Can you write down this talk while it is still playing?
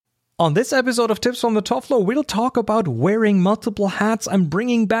On this episode of Tips from the Top Floor, we'll talk about wearing multiple hats. I'm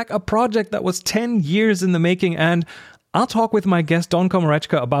bringing back a project that was 10 years in the making, and I'll talk with my guest Don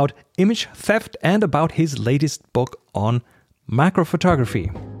Komarechka about image theft and about his latest book on macro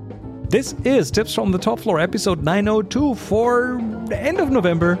photography. This is Tips from the Top Floor, episode 902 for the end of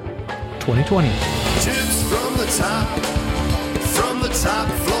November 2020. Tips from the top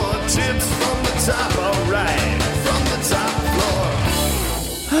floor, tips from the top, all right, from the top floor.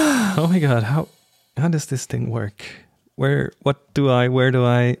 Oh my God, how does this thing work? Where do I,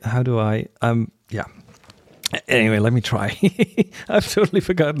 yeah. Anyway, let me try. I've totally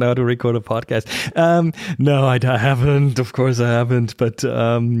forgotten how to record a podcast. No, I haven't. Of course I haven't. But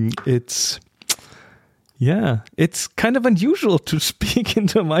it's kind of unusual to speak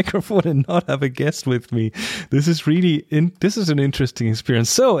into a microphone and not have a guest with me. This is an interesting experience.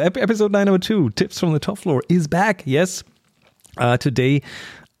 So, episode 902, Tips from the Top Floor, is back. Yes. Today,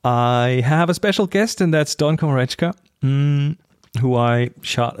 I have a special guest, and that's Don Komarechka, who I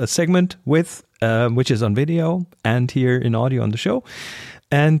shot a segment with, which is on video and here in audio on the show.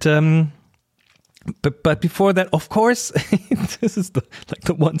 And but before that, of course, this is the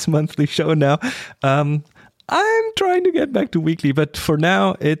once monthly show now. I'm trying to get back to weekly, but for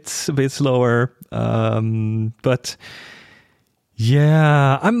now it's a bit slower. But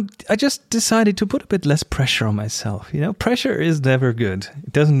yeah, I just decided to put a bit less pressure on myself. You know, pressure is never good.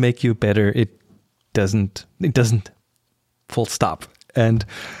 It doesn't make you better. It doesn't. Full stop. And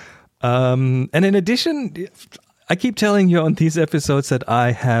in addition, I keep telling you on these episodes that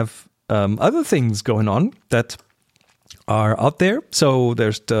I have other things going on that are out there. So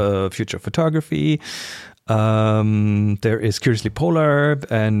there's the Future of Photography. There is Curiously Polar,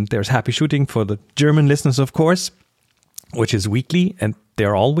 and there's Happy Shooting for the German listeners, of course, which is weekly, and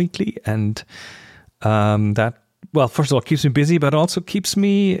they're all weekly. And that, well, first of all, keeps me busy, but also keeps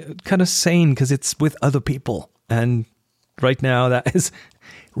me kind of sane because it's with other people. And right now, that is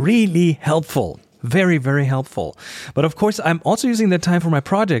really helpful. Very, very helpful. But of course, I'm also using that time for my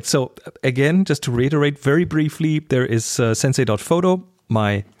project. So again, just to reiterate very briefly, there is Sensei.photo,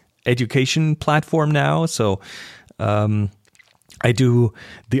 my education platform now. So I do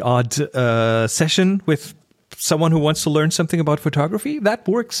the odd session with someone who wants to learn something about photography. That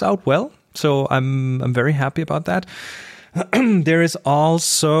works out well. So I'm very happy about that. There is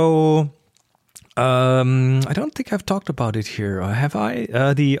also... I don't think I've talked about it here, have I?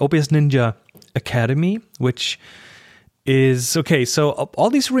 The OBS Ninja Academy, which is, okay, so all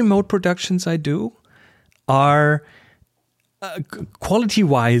these remote productions I do are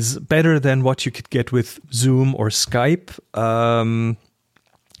quality-wise better than what you could get with Zoom or Skype. And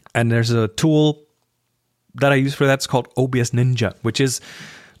there's a tool that I use for that. It's called OBS Ninja, which is,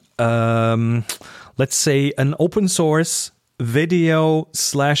 let's say, an open source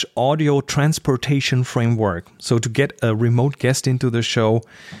video/audio transportation framework. So to get a remote guest into the show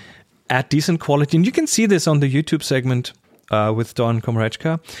at decent quality, and you can see this on the YouTube segment with Don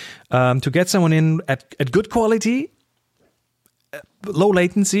Komarechka, to get someone in at good quality, low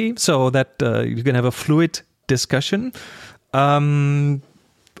latency, so that you can have a fluid discussion.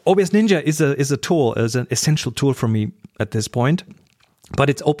 OBS Ninja is a tool, is an essential tool for me at this point. But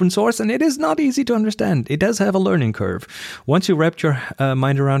it's open source, and it is not easy to understand. It does have a learning curve. Once you wrap your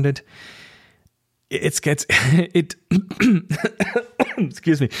mind around it, excuse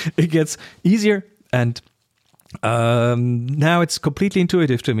me, it gets easier. And now it's completely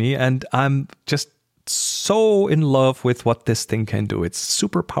intuitive to me, and I'm just so in love with what this thing can do. It's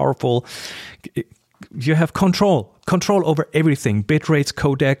super powerful. You have control over everything: bit rates,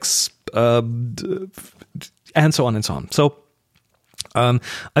 codecs, and so on and so on. So.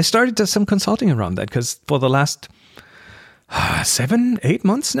 I started some consulting around that because for the last 7-8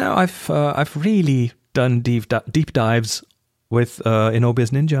 months now, I've really done deep dives with in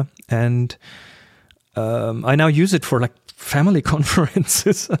OBS Ninja, and I now use it for like family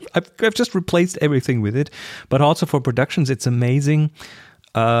conferences. I've just replaced everything with it, but also for productions, it's amazing.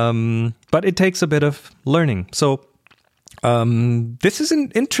 But it takes a bit of learning. So this is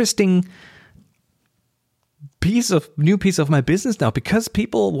an interesting new piece of my business now, because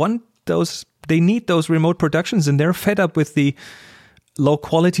people they need those remote productions, and they're fed up with the low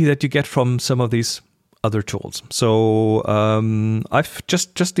quality that you get from some of these other tools. So I've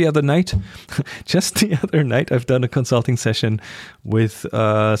just the other night, I've done a consulting session with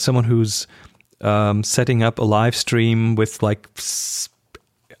someone who's setting up a live stream with like,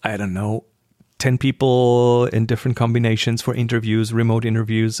 I don't know, 10 people in different combinations for interviews, remote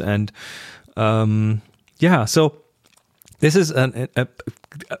interviews. And so this is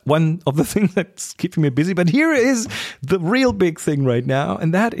one of the things that's keeping me busy. But here is the real big thing right now,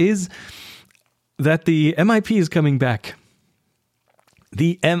 and that is that the MIP is coming back.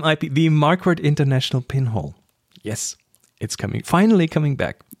 The MIP, the Marquardt International Pinhole. Yes, it's finally coming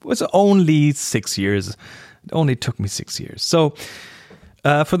back. It was only 6 years. It only took me 6 years. So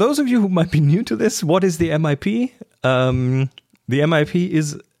for those of you who might be new to this, what is the MIP? The MIP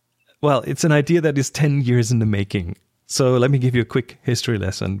is, well, it's an idea that is 10 years in the making. So let me give you a quick history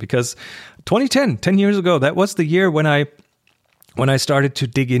lesson, because 2010, 10 years ago, that was the year when I started to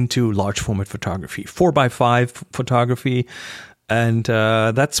dig into large format photography, 4x5 photography. And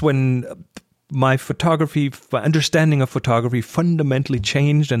that's when my understanding of photography fundamentally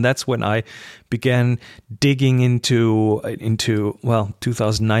changed. And that's when I began digging into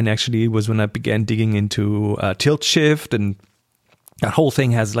 2009 actually was when I began digging into tilt shift. And that whole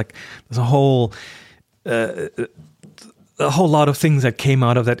thing has there's a whole lot of things that came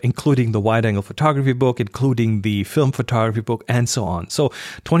out of that, including the wide angle photography book, including the film photography book, and so on. So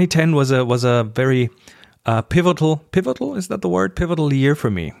 2010 was a very pivotal, is that the word? Pivotal year for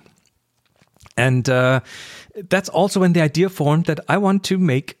me. And that's also when the idea formed that I want to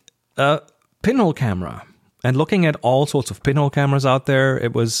make a pinhole camera. And looking at all sorts of pinhole cameras out there,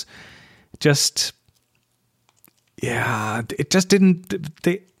 it was just, it just didn't,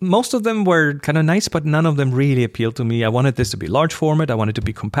 most of them were kind of nice, but none of them really appealed to me. I wanted this to be large format. I wanted to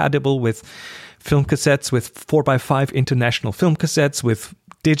be compatible with film cassettes, with 4x5 international film cassettes, with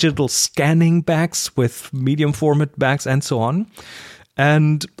digital scanning backs, with medium format backs, and so on.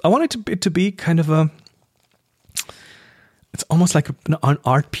 And I wanted it to be kind of it's almost like an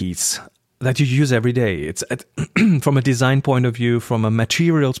art piece that you use every day. It's from a design point of view, from a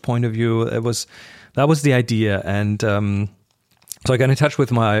materials point of view, that was the idea. And so I got in touch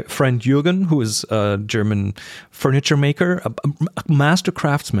with my friend Jürgen, who is a German furniture maker, a master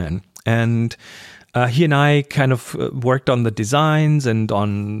craftsman. And he and I kind of worked on the designs and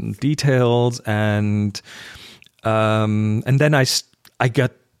on details, and then I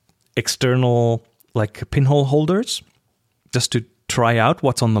got external pinhole holders just to try out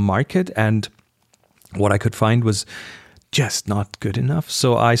what's on the market, and what I could find was just not good enough.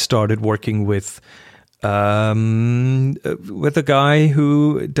 So I started working with a guy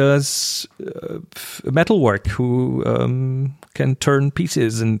who does metalwork, who can turn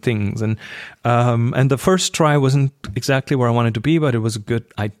pieces and things, and the first try wasn't exactly where I wanted to be, but it was a good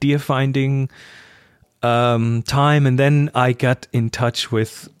idea finding time. And then I got in touch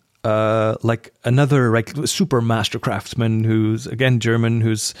with another super master craftsman who's again German,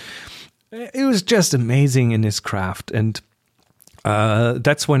 it was just amazing in his craft. And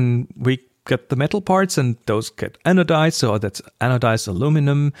that's when we get the metal parts, and those get anodized. So that's anodized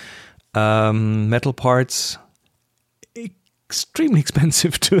aluminum metal parts. Extremely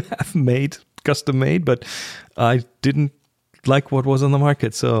expensive to have custom made, but I didn't like what was on the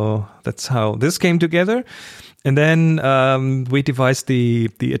market. So that's how this came together. And then we devised the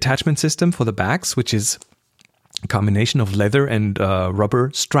attachment system for the backs, which is a combination of leather and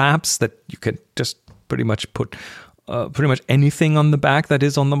rubber straps that you can just pretty much put pretty much anything on the back that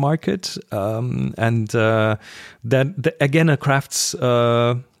is on the market. Again, a crafts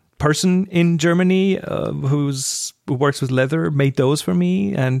person in Germany who works with leather made those for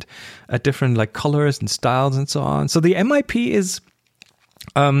me, and at different colors and styles and so on. So the MIP is,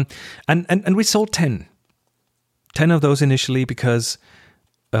 and we sold 10 of those initially, because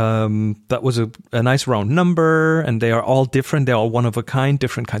that was a nice round number, and they are all different. They are all one of a kind,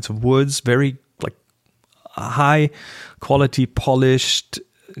 different kinds of woods, very high quality polished.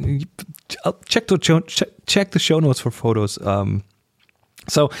 Check the show notes for photos.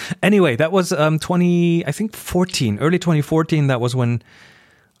 So anyway, that was early 2014. That was when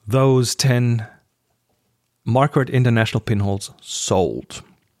those 10 Marquardt International pinholes sold.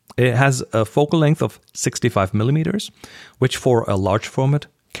 It has a focal length of 65 millimeters, which for a large format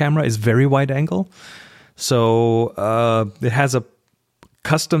camera is very wide angle. So it has a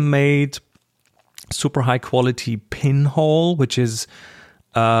custom made, super high quality pinhole, which is,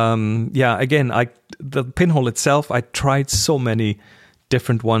 the pinhole itself, I tried so many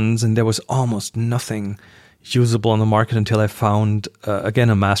different ones, and there was almost nothing usable on the market until I found, again,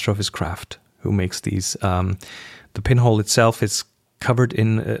 a master of his craft who makes these. The pinhole itself is covered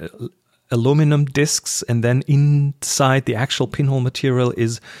in aluminum discs, and then inside the actual pinhole material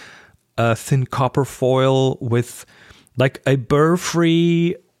is a thin copper foil with a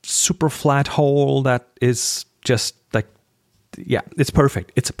burr-free, super flat hole that is just it's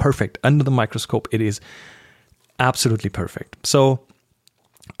perfect. It's perfect. Under the microscope, it is absolutely perfect. So,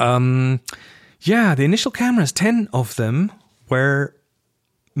 yeah, the initial cameras, 10 of them were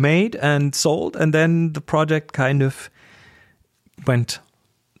made and sold, and then the project kind of went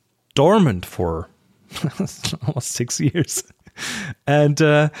dormant for almost 6 years. And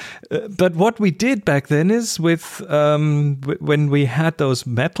but what we did back then is with when we had those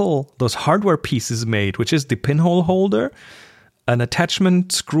hardware pieces made, which is the pinhole holder, an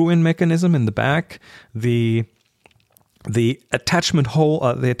attachment screw-in mechanism in the back, the attachment hole,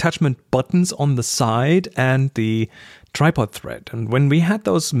 the attachment buttons on the side, and the tripod thread. And when we had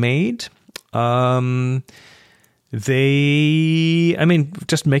those made,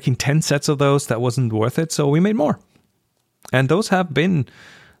 just making 10 sets of those, that wasn't worth it, so we made more. And those have been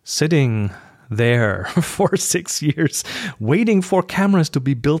sitting there for 6 years, waiting for cameras to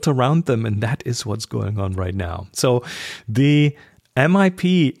be built around them, and that is what's going on right now. So the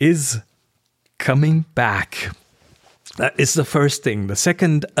MIP is coming back. That is the first thing. The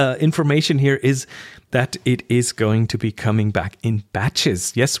second information here is that it is going to be coming back in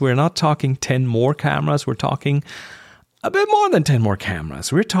batches. Yes, we're not talking 10 more cameras. We're talking a bit more than 10 more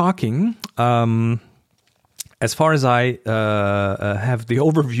cameras. We're talking, as far as I have the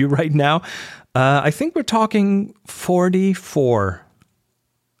overview right now, I think we're talking 44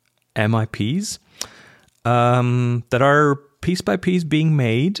 MIPs that are piece by piece being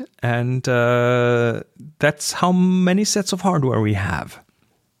made, and that's how many sets of hardware we have.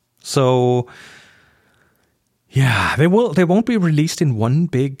 So yeah, they won't be released in one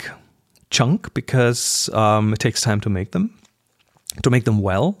big chunk because it takes time to make them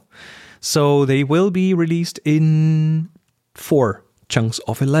well. So they will be released in 4 chunks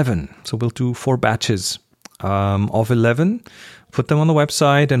of 11. So we'll do 4 batches of 11, put them on the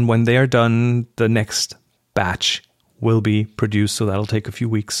website, and when they are done, the next batch will be produced, so that'll take a few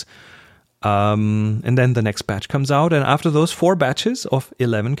weeks. And then the next batch comes out, and after those 4 batches of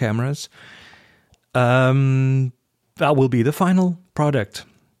 11 cameras, that will be the final product.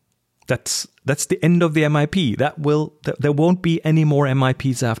 That's the end of the MIP. There won't be any more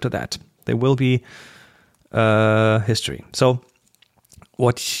MIPs after that. There will be history. So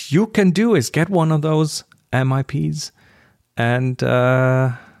what you can do is get one of those MIPs, and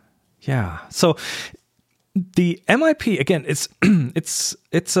yeah. So the MIP, again, it's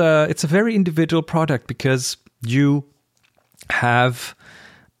a very individual product because you have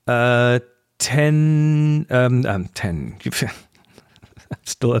 10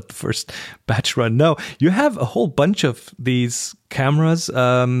 still at the first batch run. No, you have a whole bunch of these cameras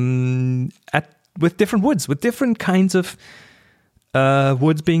with different woods, with different kinds of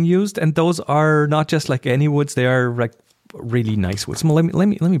woods being used, and those are not just like any woods; they are like really nice woods. Well, let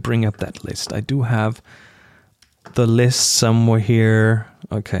me bring up that list. I do have the list somewhere here.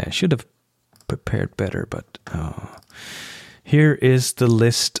 Okay, I should have prepared better, but here is the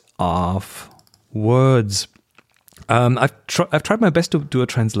list of woods. I've tried my best to do a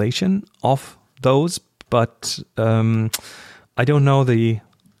translation of those, but I don't know the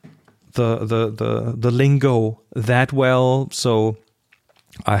lingo that well, so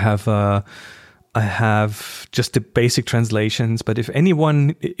I have just the basic translations. But if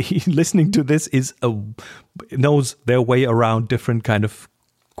anyone listening to this knows their way around different kind of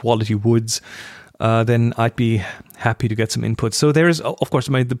quality woods, then I'd be happy to get some input. So there is, of course,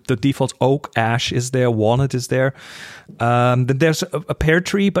 the default oak, ash is there, walnut is there. Then there's a pear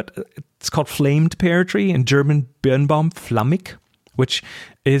tree, but it's called flamed pear tree, in German Birnbaum Flammig, which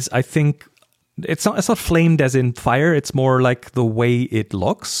is, I think, it's not flamed as in fire. It's more like the way it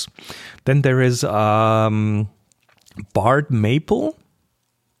looks. Then there is barred maple.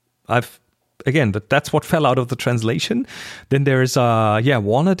 That's what fell out of the translation. Then there is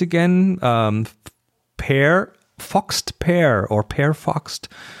walnut again, pear, foxed pear or pear foxed.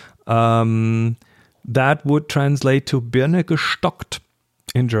 That would translate to Birne gestockt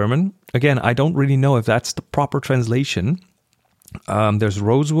in German. Again, I don't really know if that's the proper translation. There's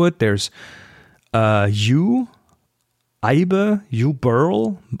rosewood. There's yew, Eibe, yew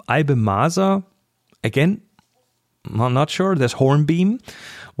burl, Eibe Maser. Again, I'm not sure. There's hornbeam,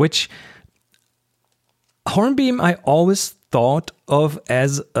 which hornbeam I always thought of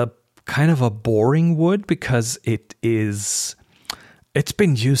as a kind of a boring wood because it's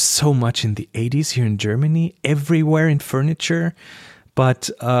been used so much in the 80s here in Germany, everywhere in furniture. But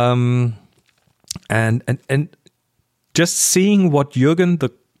and just seeing what Jürgen,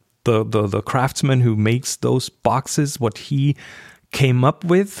 the craftsman who makes those boxes, what he came up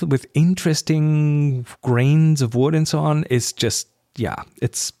with interesting grains of wood and so on, is just,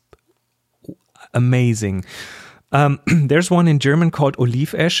 it's amazing. There's one in German called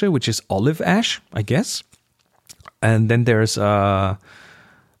Olivesche, which is olive ash, I guess. And then there's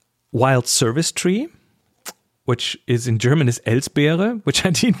wild service tree, which is in German is Elsbeere, which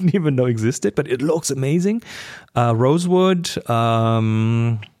I didn't even know existed, but it looks amazing. Rosewood,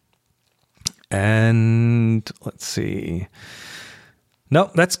 and let's see. No,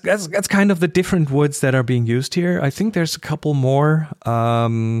 that's kind of the different woods that are being used here. I think there's a couple more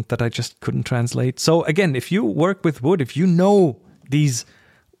that I just couldn't translate. So again, if you work with wood, if you know these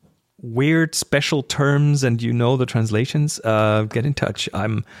weird special terms and you know the translations, get in touch. I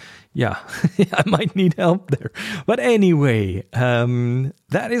might need help there. But anyway,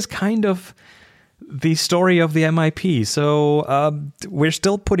 that is kind of the story of the MIP. So we're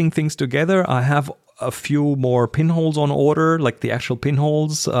still putting things together. I have a few more pinholes on order, like the actual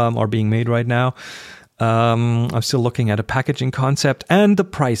pinholes are being made right now. I'm still looking at a packaging concept and the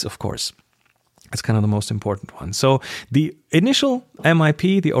price, of course. It's kind of the most important one. So the initial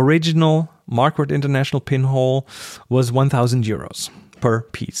MIP, the original Marquardt International pinhole, was 1,000 euros per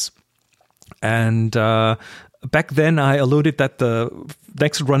piece. And back then I alluded that the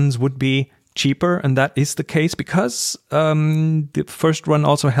next runs would be cheaper, and that is the case because the first run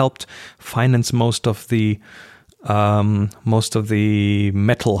also helped finance most of the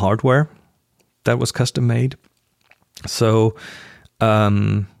metal hardware that was custom made. So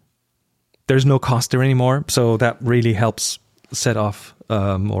there's no cost there anymore. So that really helps set off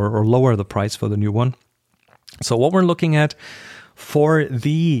or lower the price for the new one. So what we're looking at for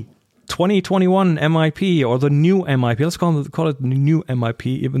the 2021 MIP or the new MIP, let's call it the new MIP,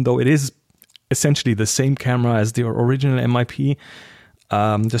 even though it is essentially the same camera as the original MIP,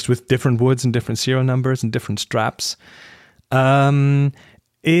 just with different woods and different serial numbers and different straps,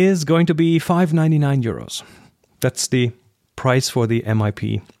 is going to be 599 euros. That's the price for the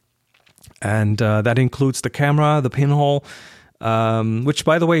MIP. And that includes the camera, the pinhole, which,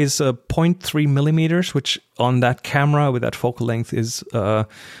 by the way, is 0.3 millimeters, which on that camera with that focal length is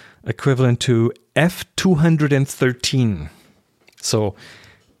equivalent to f213. So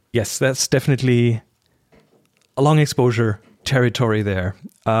yes, that's definitely a long exposure territory there.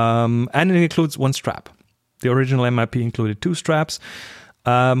 And it includes one strap. The original MIP included 2 straps.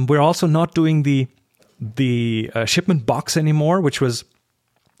 We're also not doing the shipment box anymore, which was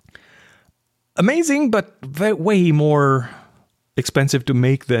amazing, but way more expensive to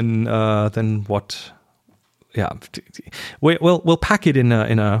make than what. Yeah, we'll pack it in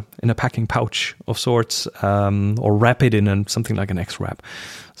a packing pouch of sorts, or wrap it in something like an X-Wrap,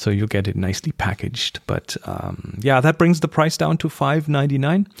 so you'll get it nicely packaged. But that brings the price down to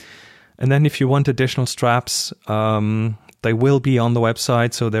 $599. And then if you want additional straps, they will be on the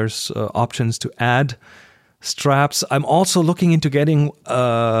website. So there's options to add straps. I'm also looking into getting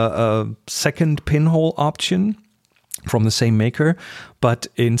a second pinhole option from the same maker, but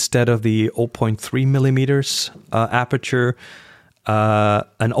instead of the 0.3 millimeters aperture, an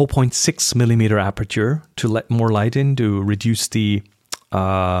 0.6 millimeter aperture to let more light in, to reduce the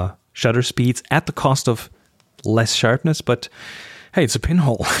shutter speeds at the cost of less sharpness. But hey, it's a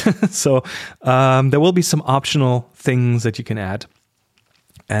pinhole. So there will be some optional things that you can add.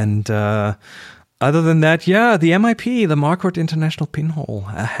 And other than that, the MIP, the Marquardt International Pinhole,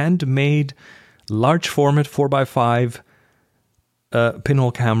 a handmade large format 4x5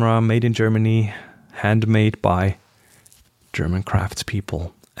 pinhole camera made in Germany, handmade by German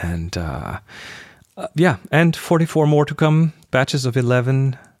craftspeople. And and 44 more to come, batches of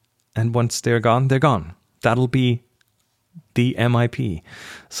 11. And once they're gone, they're gone. That'll be the MIP.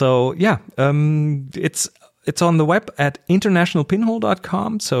 So it's on the web at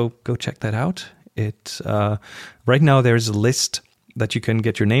internationalpinhole.com. So go check that out. It right now there's a list that you can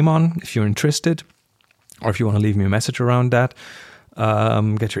get your name on if you're interested, or if you want to leave me a message around that.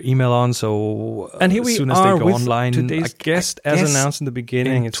 Get your email on. So and here we as soon as are they go with online, today's guest, as announced in the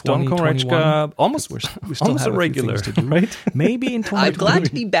beginning. It's Don Korechka, almost we still almost have a regular, to do, right? Maybe in 2020. I'm glad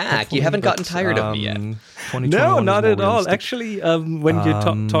to be back. You haven't gotten tired of me yet. No, not at all. Actually, when you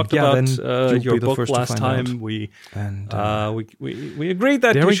talked about your book last time, we agreed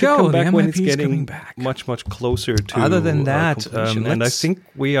that you should come back when it's getting much closer to. Other than that, and I think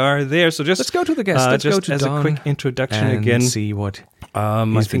we are there. So just let's go to the guest. Let's go to as Don a quick introduction and again. See what.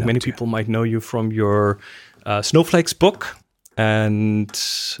 I think many people might know you from your Snowflakes book and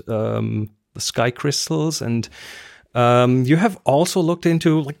the Sky Crystals, and you have also looked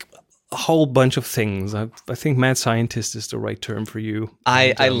into like a whole bunch of things. I think mad scientist is the right term for you.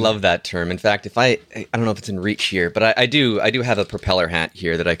 I love that term. In fact, if I don't know if it's in reach here, but I do have a propeller hat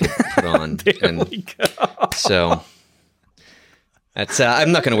here that I could put on. There we go. So that's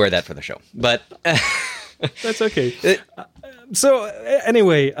I'm not going to wear that for the show, but. That's okay. So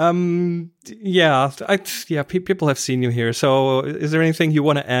anyway, people have seen you here. So is there anything you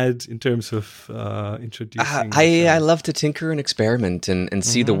want to add in terms of introducing? I love to tinker and experiment and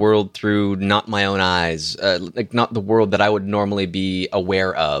see the world through not my own eyes, like not the world that I would normally be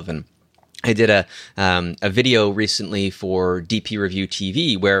aware of. And I did a video recently for DP Review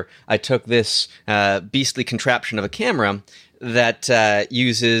TV where I took this beastly contraption of a camera that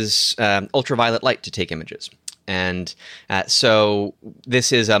uses ultraviolet light to take images. And so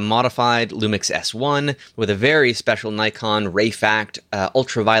this is a modified Lumix S1 with a very special Nikon Rayfact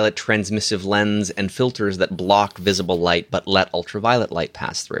ultraviolet transmissive lens and filters that block visible light but let ultraviolet light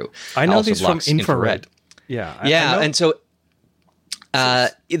pass through. I know Also these from blocks infrared. Yeah. I know. And so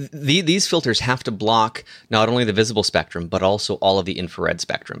these filters have to block not only the visible spectrum, but also all of the infrared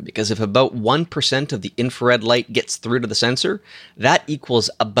spectrum. Because if about 1% of the infrared light gets through to the sensor, that equals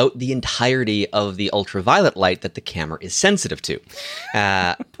about the entirety of the ultraviolet light that the camera is sensitive to.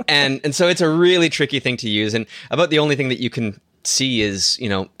 And so it's a really tricky thing to use. And about the only thing that you can see is,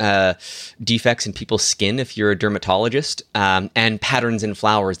 defects in people's skin if you're a dermatologist, and patterns in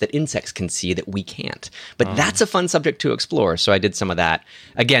flowers that insects can see that we can't. But that's a fun subject to explore, so I did some of that.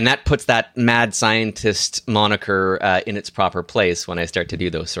 Again, that puts that mad scientist moniker in its proper place when I start to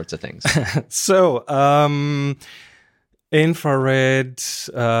do those sorts of things. So, infrared,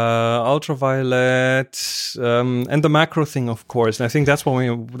 ultraviolet, and the macro thing, of course. And I think that's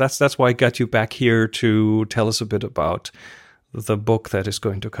why I got you back here to tell us a bit about the book that is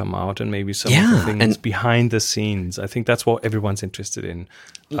going to come out and maybe some of the things behind the scenes. I think that's what everyone's interested in.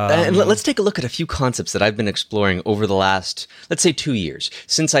 And let's take a look at a few concepts that I've been exploring over the last, let's say, 2 years,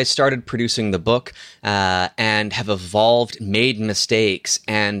 since I started producing the book, and have evolved, made mistakes,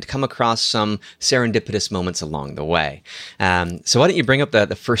 and come across some serendipitous moments along the way. So why don't you bring up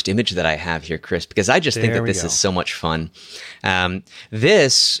the first image that I have here, Chris, because I just think that this is so much fun.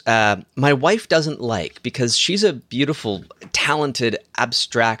 This, my wife doesn't like because she's a beautiful, talented,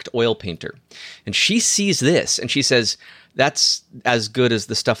 abstract oil painter. And she sees this and she says, that's as good as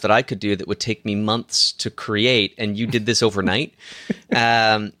the stuff that I could do that would take me months to create, and you did this overnight.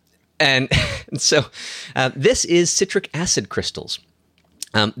 And so this is citric acid crystals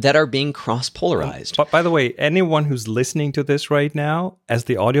that are being cross-polarized. But by the way, anyone who's listening to this right now as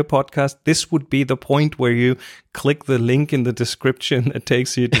the audio podcast, this would be the point where you click the link in the description that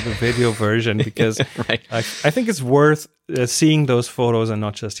takes you to the video version, because Right. I think it's worth seeing those photos and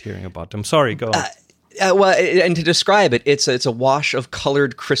not just hearing about them. Sorry, go on. And to describe it, it's a wash of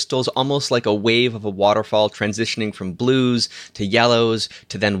colored crystals, almost like a wave of a waterfall, transitioning from blues to yellows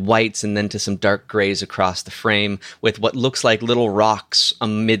to then whites and then to some dark grays across the frame, with what looks like little rocks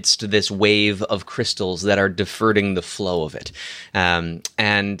amidst this wave of crystals that are diverting the flow of it.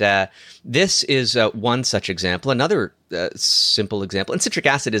 This is one such example. Another simple example, and citric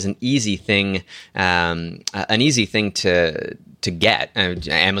acid is an easy thing to get.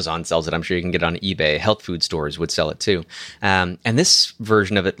 Amazon sells it. I'm sure you can get it on eBay. Health food stores would sell it too. And this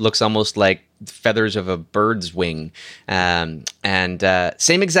version of it looks almost like feathers of a bird's wing.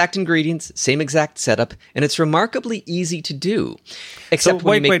 Same exact ingredients, same exact setup, and it's remarkably easy to do, except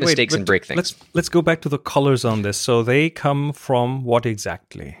when you make mistakes and break things. Let's go back to the colors on this. So they come from what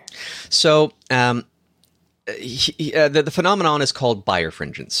exactly? So the phenomenon is called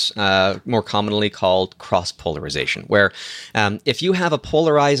birefringence, more commonly called cross-polarization, where if you have a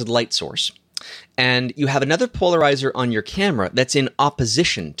polarized light source and you have another polarizer on your camera that's in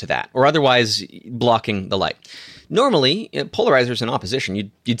opposition to that, or otherwise blocking the light. Normally, polarizers in opposition,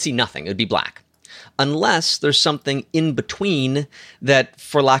 you'd see nothing. It would be black. Unless there's something in between that,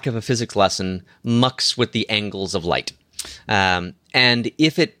 for lack of a physics lesson, mucks with the angles of light. And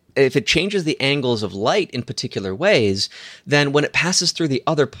if it changes the angles of light in particular ways, then when it passes through the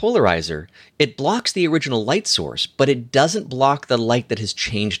other polarizer, it blocks the original light source, but it doesn't block the light that has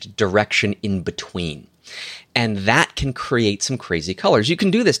changed direction in between. And that can create some crazy colors. You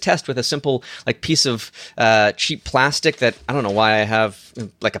can do this test with a simple piece of cheap plastic that, I don't know why I have,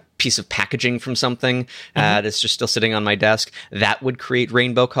 like a piece of packaging from something that's just still sitting on my desk. That would create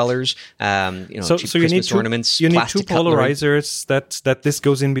rainbow colors. So you need ornaments. You need two polarizers that this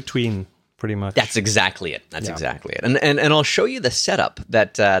goes in between. Pretty much. That's exactly it. Exactly it. And I'll show you the setup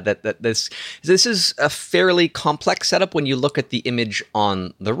that this is a fairly complex setup when you look at the image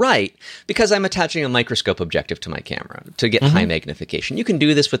on the right, because I'm attaching a microscope objective to my camera to get high magnification. You can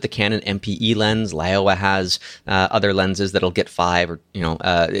do this with the Canon MPE lens. Laowa has other lenses that'll get 5 or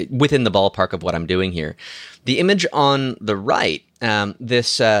within the ballpark of what I'm doing here. The image on the right,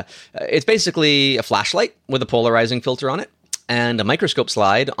 it's basically a flashlight with a polarizing filter on it. and a microscope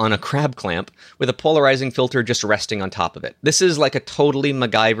slide on a crab clamp with a polarizing filter just resting on top of it. This is like a totally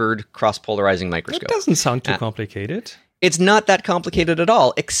MacGyvered cross-polarizing microscope. That doesn't sound too complicated. It's not that complicated at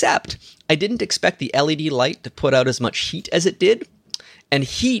all, except I didn't expect the LED light to put out as much heat as it did, and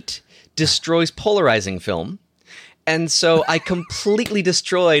heat destroys polarizing film. And so I completely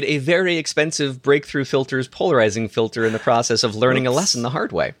destroyed a very expensive Breakthrough Filters polarizing filter in the process of learning a lesson the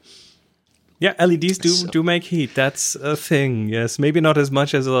hard way. Yeah, LEDs do make heat. That's a thing. Yes, maybe not as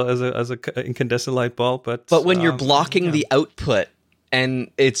much as a incandescent light bulb, but when you're blocking the output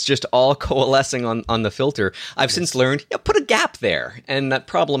and it's just all coalescing on the filter, I've since learned, put a gap there, and that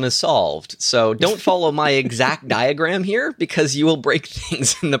problem is solved. So don't follow my exact diagram here, because you will break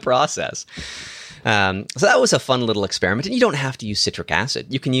things in the process. So that was a fun little experiment. And you don't have to use citric acid.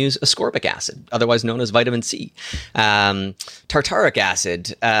 You can use ascorbic acid, otherwise known as vitamin C, tartaric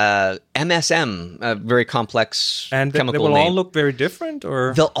acid, MSM, a very complex and chemical they will name. all look very different,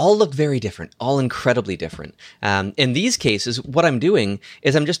 or They'll all look very different, all incredibly different. In these cases, what I'm doing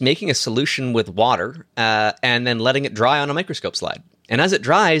is I'm just making a solution with water and then letting it dry on a microscope slide. And as it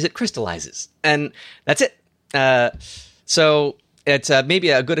dries, it crystallizes. And that's it. So it's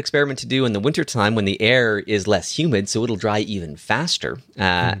maybe a good experiment to do in the wintertime when the air is less humid, so it'll dry even faster,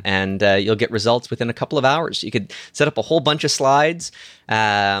 and you'll get results within a couple of hours. You could set up a whole bunch of slides,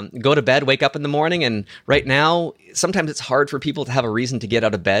 go to bed, wake up in the morning, and right now, sometimes it's hard for people to have a reason to get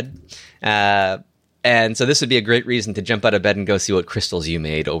out of bed, and so this would be a great reason to jump out of bed and go see what crystals you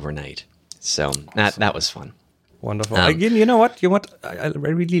made overnight. So that was fun. wonderful. Again, you know what? I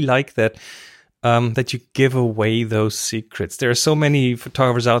really like that. That you give away those secrets. There are so many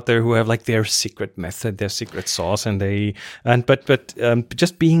photographers out there who have like their secret method, their secret sauce, but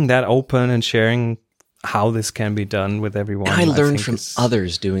just being that open and sharing how this can be done with everyone. And I learned from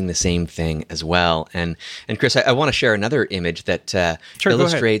others doing the same thing as well. And Chris, I want to share another image that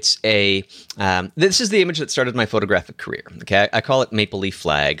illustrates this is the image that started my photographic career. Okay, I call it Maple Leaf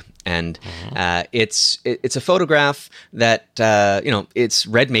Flag. And it's a photograph that, it's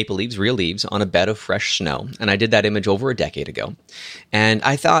red maple leaves, real leaves, on a bed of fresh snow. And I did that image over a decade ago. And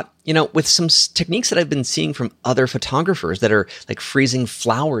I thought, with some techniques that I've been seeing from other photographers that are like freezing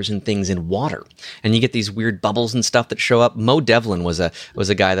flowers and things in water, and you get these weird bubbles and stuff that show up. Mo Devlin was a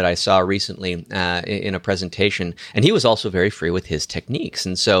guy that I saw recently in a presentation, and he was also very free with his techniques.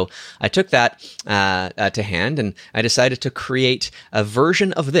 And so I took that to hand, and I decided to create a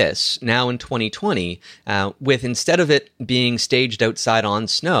version of this now in 2020 with, instead of it being staged outside on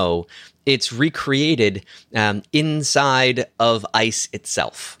snow, it's recreated inside of ice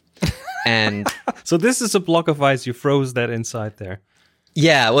itself. And so this is a block of ice. You froze that inside there.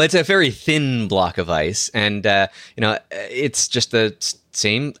 Yeah, well, it's a very thin block of ice, and it's just the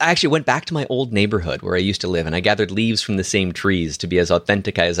same. I actually went back to my old neighborhood where I used to live, and I gathered leaves from the same trees to be as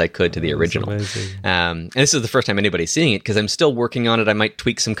authentic as I could to the original. And this is the first time anybody's seeing it, because I'm still working on it. I might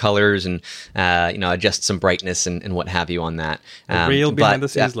tweak some colors and adjust some brightness and what have you on that. Real behind the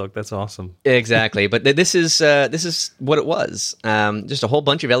scenes look. That's awesome. Exactly, but this is what it was. Just a whole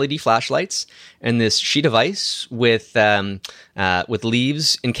bunch of LED flashlights and this sheet of ice with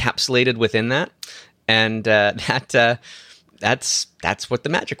leaves encapsulated within that, and that's what the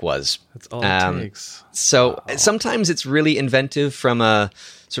magic was. That's all it takes. So sometimes it's really inventive from a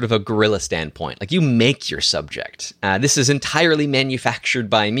sort of a guerrilla standpoint. Like, you make your subject. This is entirely manufactured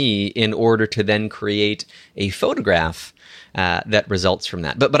by me in order to then create a photograph that results from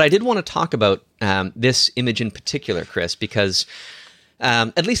that. But I did want to talk about this image in particular, Chris, because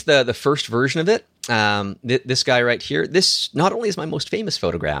at least the first version of it, this guy right here, this not only is my most famous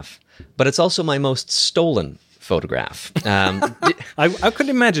photograph, but it's also my most stolen photograph. I could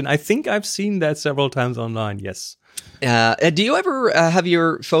imagine. I think I've seen that several times online, yes. Do you ever have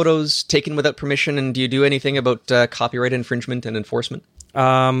your photos taken without permission, and do you do anything about copyright infringement and enforcement?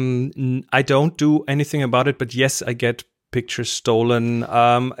 I don't do anything about it, but yes, I get pictures stolen.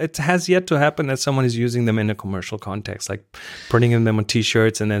 It has yet to happen that someone is using them in a commercial context, like printing them on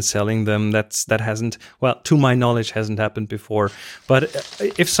T-shirts and then selling them. That hasn't, well, to my knowledge, hasn't happened before. But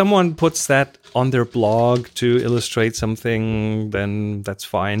if someone puts that on their blog to illustrate something, then that's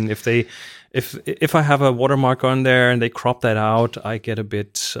fine. If I have a watermark on there and they crop that out, I get a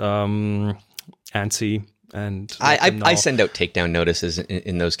bit antsy. And I send out takedown notices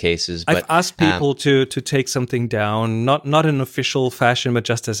in those cases. But I've asked people to take something down, not in an official fashion, but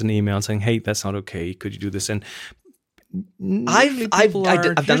just as an email saying, "Hey, that's not okay. Could you do this?" And I've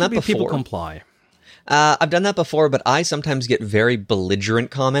done that before. People comply. I've done that before, but I sometimes get very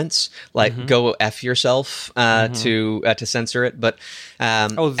belligerent comments, like "Go f yourself" to censor it. But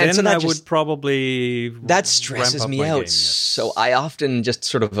then I would probably that stresses me out. So I often just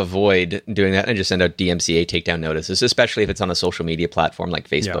sort of avoid doing that and just send out DMCA takedown notices, especially if it's on a social media platform like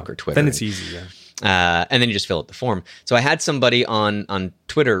Facebook or Twitter. Then it's easy. Yeah. And then you just fill out the form. So I had somebody on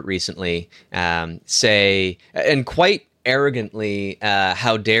Twitter recently say, and quite arrogantly,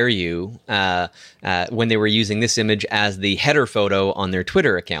 how dare you, when they were using this image as the header photo on their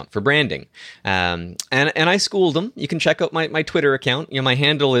Twitter account for branding. And I schooled them. You can check out my Twitter account. My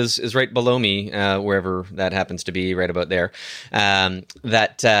handle is right below me, wherever that happens to be, right about there.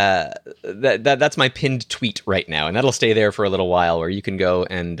 That's my pinned tweet right now, and that'll stay there for a little while, where you can go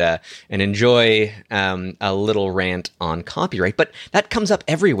and enjoy a little rant on copyright. But that comes up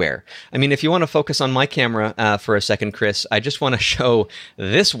everywhere. I mean, if you want to focus on my camera for a second, Chris, I just want to show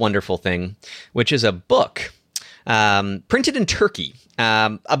this wonderful thing, which is a book printed in Turkey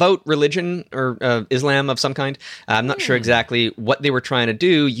about religion or Islam of some kind. I'm not sure exactly what they were trying to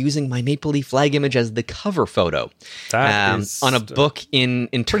do, using my maple leaf flag image as the cover photo on a book in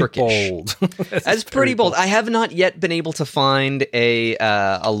Turkish. Bold. That's pretty bold. I have not yet been able to find a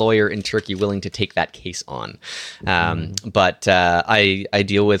lawyer in Turkey willing to take that case on. But I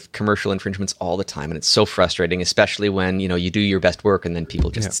deal with commercial infringements all the time, and it's so frustrating, especially when you do your best work and then people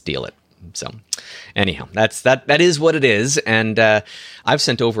just steal it. So anyhow, that is what it is. And I've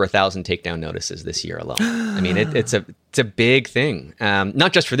sent over 1,000 takedown notices this year alone. I mean, it's a big thing.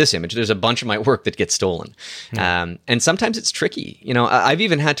 Not just for this image. There's a bunch of my work that gets stolen. And sometimes it's tricky. I've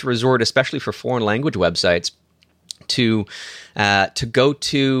even had to resort, especially for foreign language websites, to go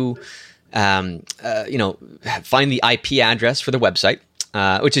to, find the IP address for the website.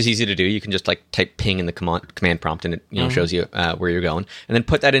 Which is easy to do. You can just type ping in the command prompt, and it shows you where you're going, and then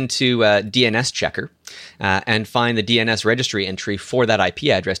put that into DNS checker and find the DNS registry entry for that IP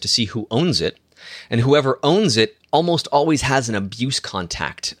address to see who owns it, and whoever owns it almost always has an abuse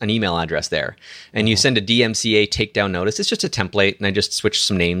contact, an email address there, and you send a DMCA takedown notice. It's just a template, and I just switch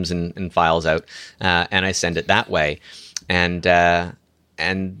some names and files out, and I send it that way, and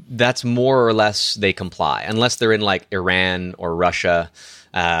that's more or less they comply, unless they're in Iran or Russia.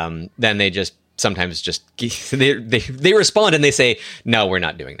 Then they just sometimes they respond and they say, no, we're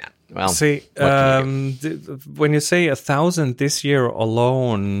not doing that. Well, see, when you say 1,000 this year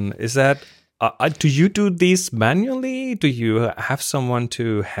alone, is that do you do these manually? Do you have someone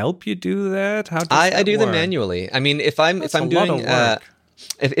to help you do that? How does I do them manually. I mean, if I'm doing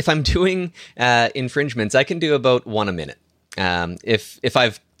if I'm doing infringements, I can do about one a minute. If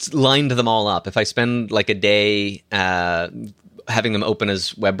I've lined them all up, if I spend a day having them open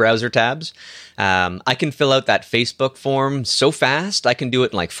as web browser tabs, I can fill out that Facebook form so fast. I can do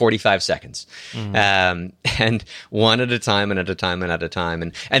it in 45 seconds, and one at a time and at a time and at a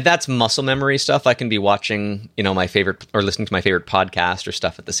time. And that's muscle memory stuff. I can be watching, my favorite or listening to my favorite podcast or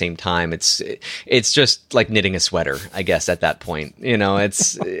stuff at the same time. It's just like knitting a sweater, I guess, at that point.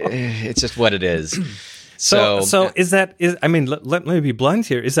 It's just what it is. So let me be blunt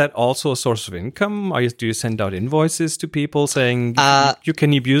here. Is that also a source of income? Do you send out invoices to people saying you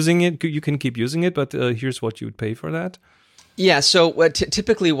can keep using it, but here's what you would pay for that? Yeah. So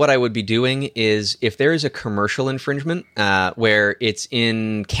typically, what I would be doing is, if there is a commercial infringement where it's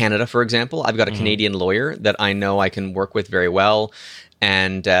in Canada, for example, I've got a Canadian lawyer that I know I can work with very well,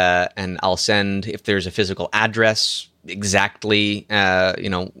 and I'll send, if there's a physical address, exactly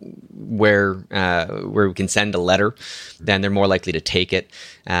where we can send a letter, then they're more likely to take it.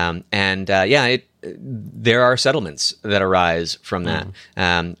 There are settlements that arise from that,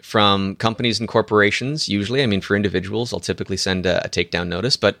 from companies and corporations. Usually, I mean, for individuals, I'll typically send a takedown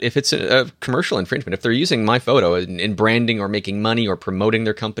notice. But if it's a commercial infringement, if they're using my photo in branding or making money or promoting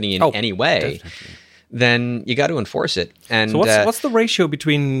their company in any way, definitely, then you got to enforce it. And so what's the ratio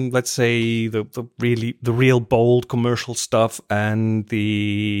between, let's say, the real bold commercial stuff and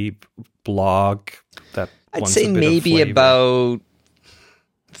the blog that I'd say maybe about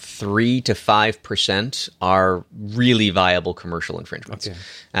 3 to 5% are really viable commercial infringements. Okay.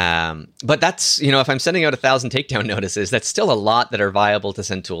 But that's, if I'm sending out 1,000 takedown notices, that's still a lot that are viable to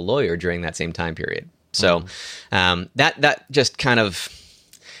send to a lawyer during that same time period. So that just kind of,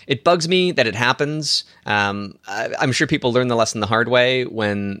 it bugs me that it happens. I'm sure people learn the lesson the hard way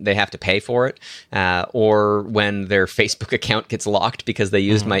when they have to pay for it, or when their Facebook account gets locked because they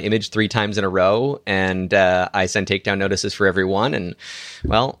used my image 3 times in a row, and I send takedown notices for every one. And,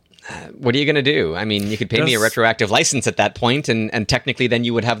 well, what are you going to do? I mean, you could pay me a retroactive license at that point, and technically then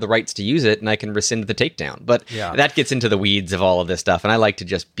you would have the rights to use it, and I can rescind the takedown. But that gets into the weeds of all of this stuff, and I like to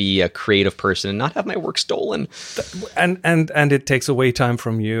just be a creative person and not have my work stolen. And it takes away time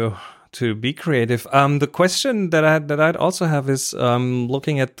from you to be creative. The question that I'd also have is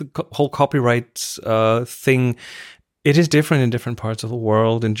looking at the whole copyright thing. It is different in different parts of the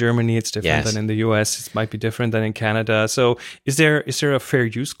world. In Germany, it's different than in the US. It might be different than in Canada. So, is there a fair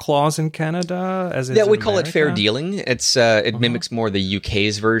use clause in Canada? We call it fair dealing. It's it mimics more the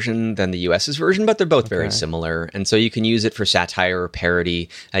UK's version than the US's version, but they're both very similar. And so you can use it for satire or parody.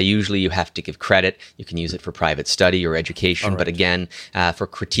 Usually, you have to give credit. You can use it for private study or education, but again, for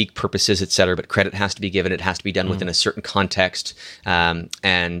critique purposes, etc. But credit has to be given. It has to be done within a certain context, and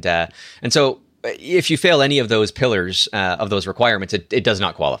so. If you fail any of those pillars of those requirements, it does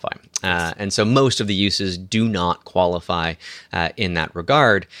not qualify. And so most of the uses do not qualify in that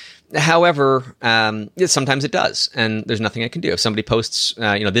regard. However, sometimes it does, and there's nothing I can do. If somebody posts,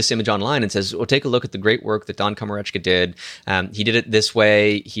 this image online and says, "Well, take a look at the great work that Don Komarechka did. He did it this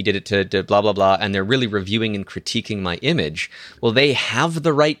way. He did it to blah blah blah," and they're really reviewing and critiquing my image. Well, they have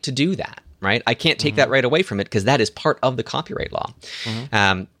the right to do that, right? I can't take that right away from it because that is part of the copyright law.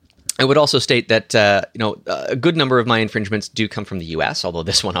 I would also state that a good number of my infringements do come from the U.S., although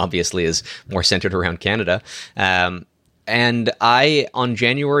this one obviously is more centered around Canada. And I, on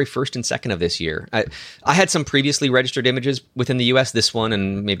January 1st and 2nd of this year, I had some previously registered images within the U.S., this one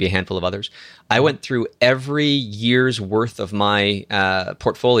and maybe a handful of others. I went through every year's worth of my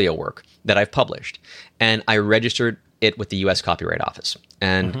portfolio work that I've published, and I registered it with the U.S. Copyright Office,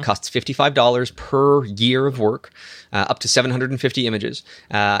 and costs $55 per year of work, up to 750 images,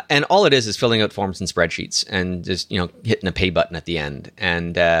 and all it is filling out forms and spreadsheets, and just hitting a pay button at the end.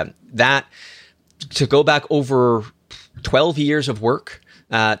 And that, to go back over 12 years of work,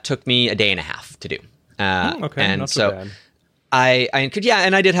 took me a day and a half to do. And not so bad.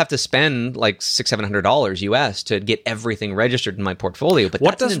 And I did have to spend like $600-700 US to get everything registered in my portfolio. But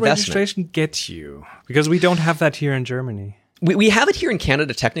what that's does registration get you? Because we don't have that here in Germany. We have it here in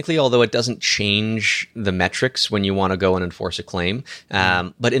Canada technically, although it doesn't change the metrics when you want to go and enforce a claim.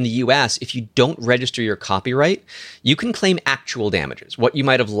 But in the US, if you don't register your copyright, you can claim actual damages, what you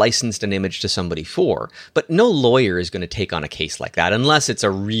might have licensed an image to somebody for. But no lawyer is going to take on a case like that unless it's a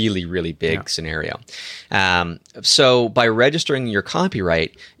really, really big scenario. So by registering your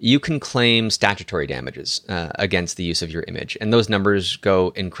copyright, you can claim statutory damages against the use of your image. And those numbers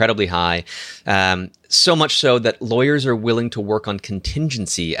go incredibly high. So much so that lawyers are willing to work on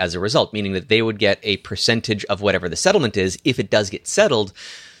contingency as a result, meaning that they would get a percentage of whatever the settlement is if it does get settled.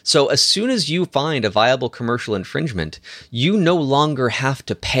 So as soon as you find a viable commercial infringement, you no longer have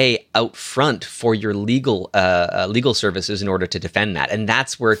to pay out front for your legal services in order to defend that. And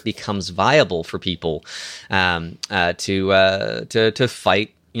that's where it becomes viable for people to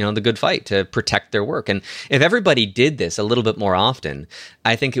fight the good fight, to protect their work. And if everybody did this a little bit more often,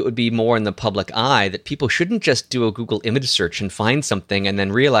 I think it would be more in the public eye that people shouldn't just do a Google image search and find something and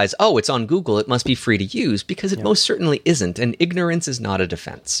then realize, oh, it's on Google, it must be free to use, because it most certainly isn't. And ignorance is not a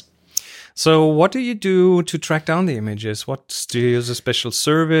defense. So what do you do to track down the images? Do you use a special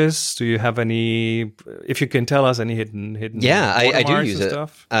service? Do you have any, if you can tell us, any hidden I do use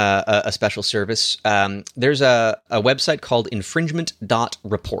a special service. There's a website called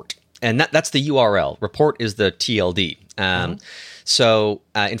infringement.report. And that's the URL. Report is the TLD. So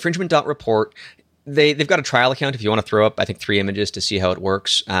infringement.report, they've got a trial account if you want to throw up, I think, 3 images to see how it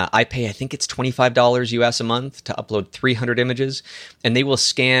works. I pay, I think it's $25 US a month to upload 300 images, and they will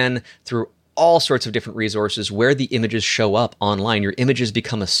scan through all sorts of different resources where the images show up online. Your images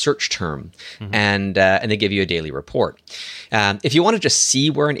become a search term, and they give you a daily report. If you want to just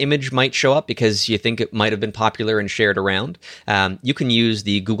see where an image might show up because you think it might have been popular and shared around, you can use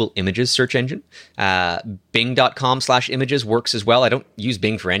the Google Images search engine. Bing.com/images works as well. I don't use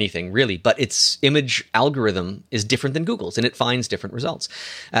Bing for anything really, but its image algorithm is different than Google's, and it finds different results.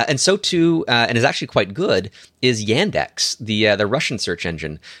 And so too, and is actually quite good, is Yandex, the Russian search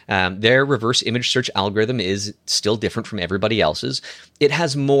engine. Their reverse image search algorithm is still different from everybody else's. It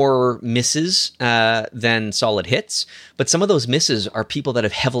has more misses than solid hits, but some of those misses are people that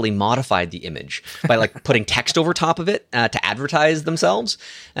have heavily modified the image by like putting text over top of it to advertise themselves.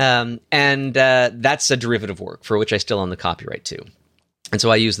 And that's a derivative work for which I still own the copyright too. And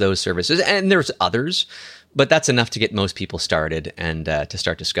so I use those services, and there's others, But that's enough to get most people started and to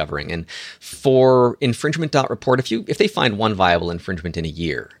start discovering. And for infringement.report, if they find one viable infringement in a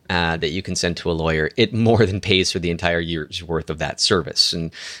year that you can send to a lawyer, it more than pays for the entire year's worth of that service.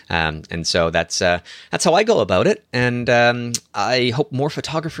 And so that's how I go about it. And I hope more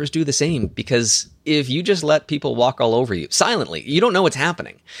photographers do the same, because if you just let people walk all over you silently, you don't know what's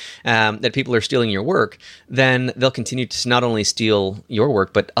happening, that people are stealing your work, then they'll continue to not only steal your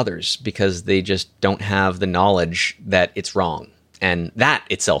work, but others, because they just don't have the knowledge that it's wrong. And that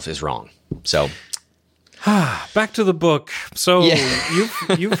itself is wrong. So back to the book. So Yeah.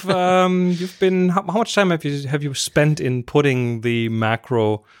 you've been, how much time have you spent in putting the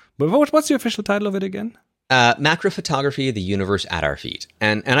macro, what's the official title of it again? Macro photography, the universe at our feet.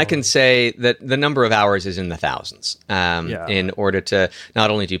 And I can say that the number of hours is in the thousands in order to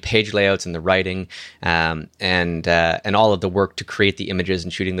not only do page layouts and the writing and all of the work to create the images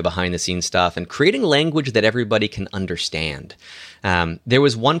and shooting the behind the scenes stuff and creating language that everybody can understand. There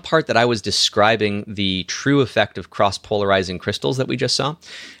was one part that I was describing the true effect of cross-polarizing crystals that we just saw.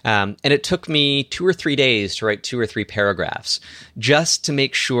 And it took me 2 or 3 days to write 2 or 3 paragraphs just to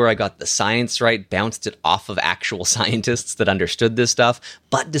make sure I got the science right, bounced it off of actual scientists that understood this stuff,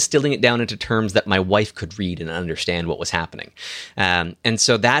 but distilling it down into terms that my wife could read and understand what was happening. And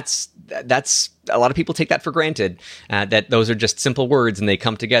so that's a lot of people take that for granted, that those are just simple words and they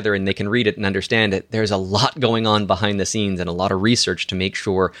come together and they can read it and understand it. There's a lot going on behind the scenes and a lot of research to make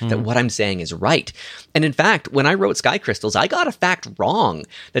sure that what I'm saying is right. And in fact, when I wrote Sky Crystals, I got a fact wrong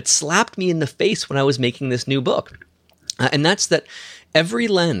that slapped me in the face when I was making this new book. And that's that every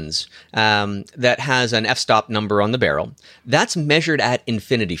lens that has an f-stop number on the barrel, that's measured at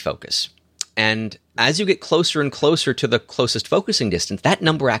infinity focus. And as you get closer and closer to the closest focusing distance, that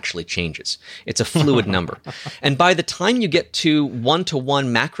number actually changes. It's a fluid number. And by the time you get to 1-to-1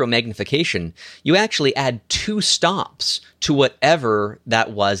 macro magnification, you actually add 2 stops to whatever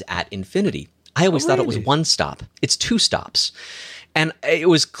that was at infinity. I always thought it was 1 stop. It's 2 stops. And it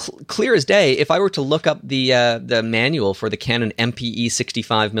was clear as day. If I were to look up the manual for the Canon MPE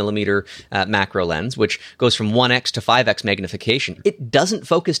 65mm macro lens, which goes from 1x to 5x magnification, it doesn't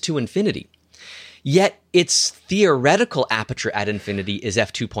focus to infinity. Yet its theoretical aperture at infinity is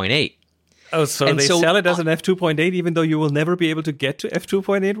f2.8. Oh, so they sell it as an f2.8 even though you will never be able to get to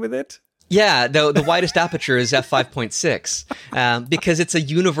f2.8 with it? Yeah, the widest aperture is f5.6 because it's a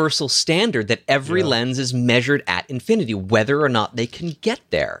universal standard that every lens is measured at infinity, whether or not they can get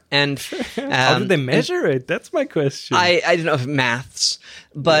there. And how do they measure it? That's my question. I don't know if maths,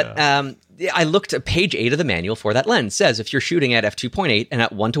 but I looked at page 8 of the manual for that lens. It says if you're shooting at f2.8 and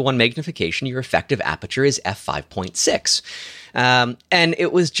at 1-to-1 magnification, your effective aperture is f5.6. And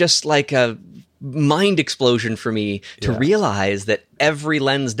it was just like a mind explosion for me to realize that every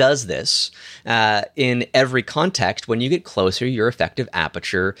lens does this in every context. When you get closer, your effective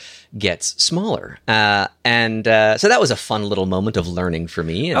aperture gets smaller. And so that was a fun little moment of learning for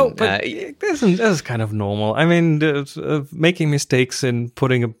me. And, that's kind of normal. I mean, making mistakes in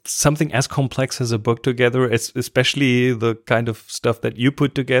putting something as complex as a book together, especially the kind of stuff that you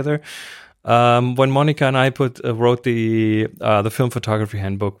put together. When Monica and I wrote the film photography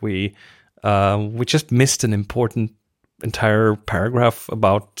handbook, we just missed an important entire paragraph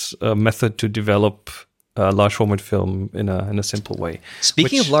about a method to develop large format film in a simple way.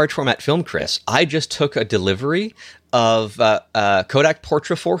 Speaking of large format film, Chris, I just took a delivery of Kodak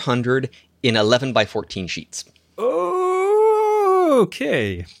Portra 400 in 11x14 sheets. Oh,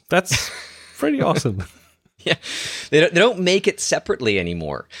 okay. That's pretty awesome. Yeah, they don't make it separately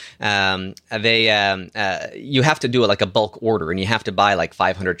anymore. You have to do it like a bulk order, and you have to buy like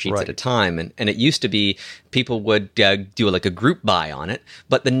 500 sheets at a time. And it used to be people would do like a group buy on it,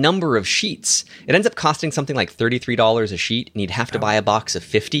 but the number of sheets, it ends up costing something like $33 a sheet, and you'd have to buy a box of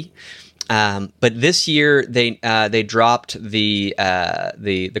 50. But this year they dropped the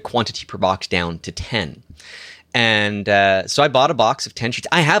quantity per box down to 10. And so I bought a box of 10 sheets.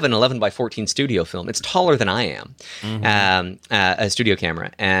 I have an 11x14 studio film. It's taller than I am, a studio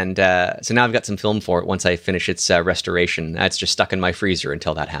camera. And so now I've got some film for it once I finish its restoration. It's just stuck in my freezer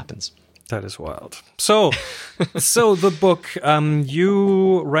until that happens. That is wild. So the book,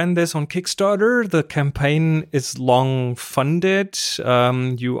 you ran this on Kickstarter. The campaign is long funded.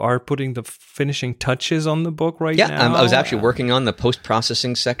 You are putting the finishing touches on the book now. Yeah, I was actually working on the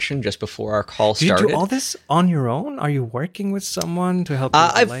post-processing section just before our call started. Do you do all this on your own? Are you working with someone to help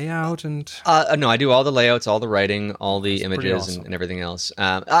with the layout? And no, I do all the layouts, all the writing, all the images, awesome. and everything else.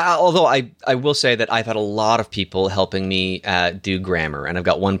 Although I will say that I've had a lot of people helping me do grammar, and I've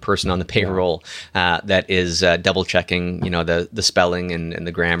got one person on the payroll that is double checking, the spelling and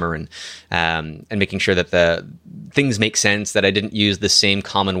the grammar and making sure that the things make sense, that I didn't use the same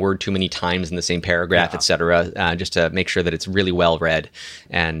common word too many times in the same paragraph, etc. Just to make sure that it's really well read.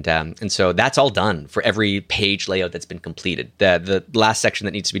 And so that's all done for every page layout that's been completed. The last section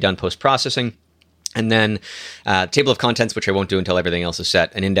that needs to be done post-processing. And then table of contents, which I won't do until everything else is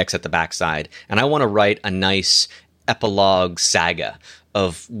set, an index at the backside. And I want to write a nice epilogue saga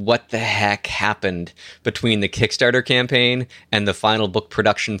of what the heck happened between the Kickstarter campaign and the final book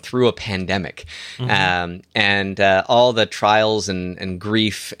production through a pandemic. And all the trials and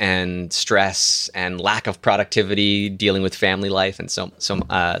grief and stress and lack of productivity, dealing with family life and so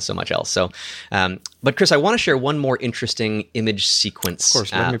much else. So, but Chris, I want to share one more interesting image sequence for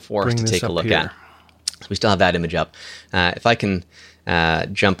us to take a look at. So we still have that image up. If I can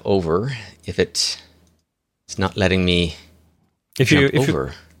jump over, if it's not letting me jump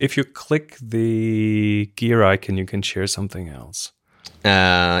over. If you click the gear icon, you can share something else.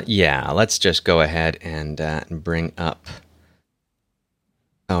 Let's just go ahead and bring up.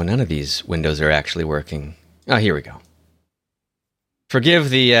 Oh, none of these windows are actually working. Oh, here we go. Forgive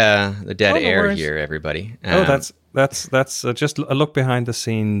the dead air here, everybody. That's just a look behind the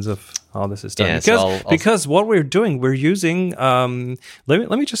scenes of how this is done. Yeah, because what we're doing, we're using.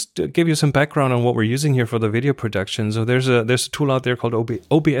 Let me just give you some background on what we're using here for the video production. So there's a tool out there called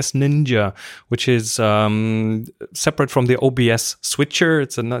OBS Ninja, which is separate from the OBS switcher.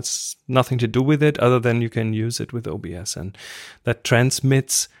 It's nothing to do with it other than you can use it with OBS, and that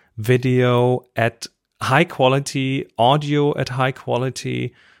transmits video at high quality, audio at high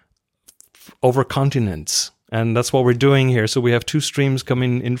quality over continents. And that's what we're doing here. So we have 2 streams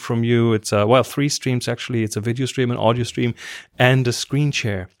coming in from you. It's 3 streams actually. It's a video stream, an audio stream, and a screen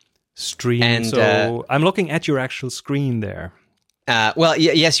share stream. And so I'm looking at your actual screen there.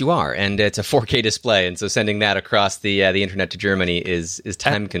 Yes, you are, and it's a 4K display, and so sending that across the internet to Germany is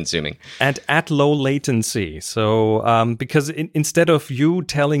time consuming and at low latency. So because instead of you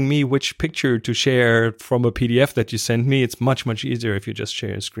telling me which picture to share from a PDF that you sent me, it's much easier if you just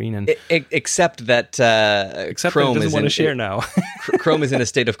share a screen. And except that Chrome doesn't want to share now. Chrome is in a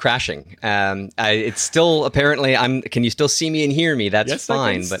state of crashing. It's still apparently. Can you still see me and hear me? That's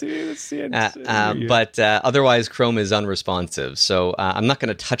fine, but otherwise Chrome is unresponsive. So I'm not going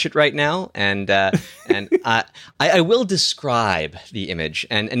to touch it right now, and I will describe the image,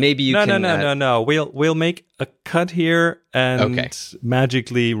 and maybe you can. No. We'll make a cut here and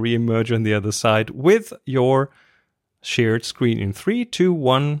magically reemerge on the other side with your shared screen in 3, 2,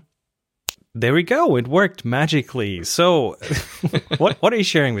 1. There we go. It worked magically. So, what are you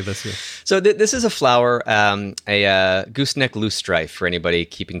sharing with us here? So this is a flower, a gooseneck loosestrife for anybody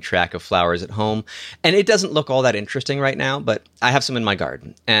keeping track of flowers at home. And it doesn't look all that interesting right now, but I have some in my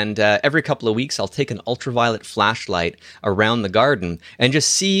garden. And every couple of weeks, I'll take an ultraviolet flashlight around the garden and just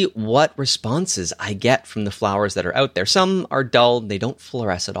see what responses I get from the flowers that are out there. Some are dull, they don't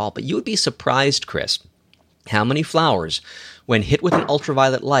fluoresce at all. But you would be surprised, Chris, how many flowers, when hit with an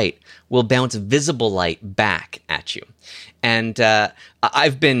ultraviolet light, will bounce visible light back at you. And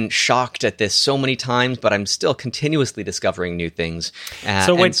I've been shocked at this so many times, but I'm still continuously discovering new things.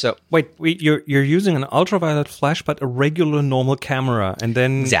 You're using an ultraviolet flash, but a regular normal camera, and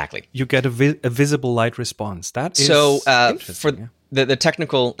then you get a visible light response. That is interesting. The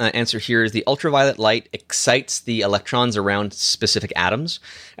technical answer here is the ultraviolet light excites the electrons around specific atoms,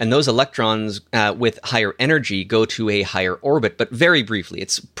 and those electrons with higher energy go to a higher orbit, but very briefly.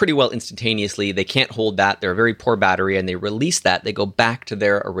 It's pretty well instantaneously. They can't hold that. They're a very poor battery, and they release that. They go back to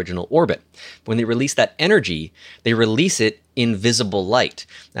their original orbit. When they release that energy, they release it in visible light,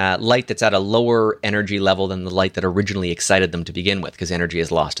 light that's at a lower energy level than the light that originally excited them to begin with, because energy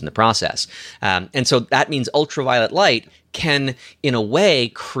is lost in the process. And so that means ultraviolet light can, in a way,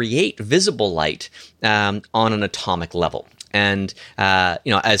 create visible light on an atomic level. And,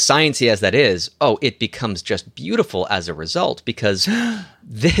 as sciencey as that is, it becomes just beautiful as a result, because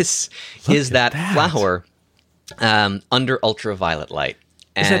this is that flower under ultraviolet light.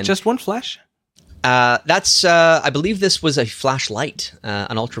 Is that just one flash? That's, I believe this was a flashlight,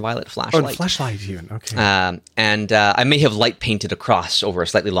 an ultraviolet flashlight. Oh, a flashlight even, okay. And I may have light painted across over a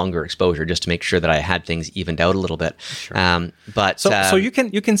slightly longer exposure just to make sure that I had things evened out a little bit. Sure. So you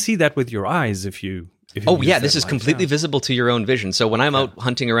can see that with your eyes if you if you Oh use yeah, that this is light, completely yeah. visible to your own vision. So when I'm out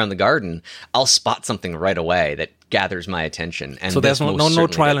hunting around the garden, I'll spot something right away that gathers my attention. And So there's this no most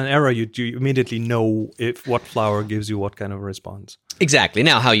certainly trial did. and error. You immediately know if what flower gives you what kind of response. Exactly.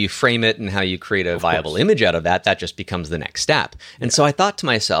 Now, how you frame it and how you create a viable image out of that just becomes the next step. And so I thought to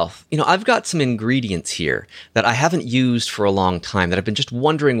myself, I've got some ingredients here that I haven't used for a long time that I've been just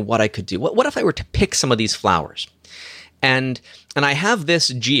wondering what I could do. What if I were to pick some of these flowers? And I have this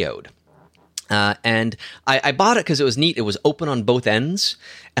geode. And I bought it because it was neat. It was open on both ends.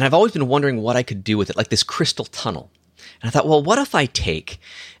 And I've always been wondering what I could do with it, like this crystal tunnel. And I thought, well, what if I take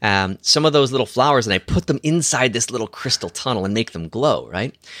some of those little flowers and I put them inside this little crystal tunnel and make them glow,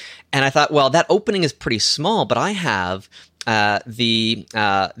 right? And I thought, well, that opening is pretty small, but I have the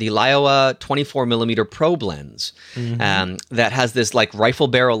Lioa 24 millimeter probe lens that has this like rifle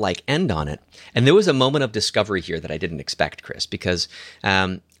barrel like end on it. And there was a moment of discovery here that I didn't expect, Chris, because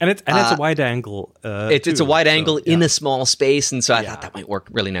And it's a wide angle. it's a wide angle in a small space, and so I Yeah. thought that might work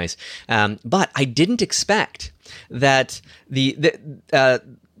really nice. But I didn't expect that the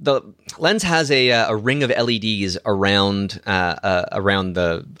lens has a ring of LEDs around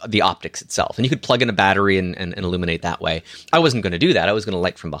the optics itself, and you could plug in a battery and illuminate that way. I wasn't going to do that. I was going to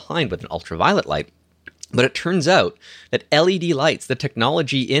light from behind with an ultraviolet light. But it turns out that LED lights, the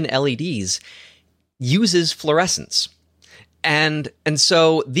technology in LEDs, uses fluorescence. And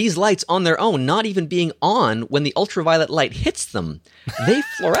so these lights on their own, not even being on when the ultraviolet light hits them, they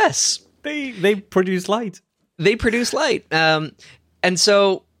fluoresce. They produce light. They produce light. And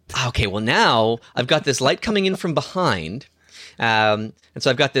so, okay, well now I've got this light coming in from behind. And so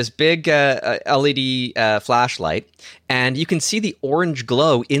I've got this big LED flashlight, and you can see the orange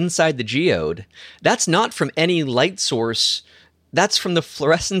glow inside the geode. That's not from any light source. That's from the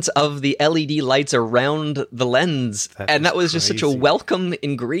fluorescence of the LED lights around the lens. And that was just such a crazy. welcome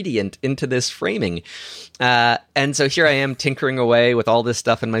ingredient into this framing. And so here I am tinkering away with all this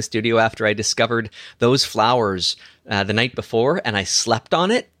stuff in my studio after I discovered those flowers the night before, and I slept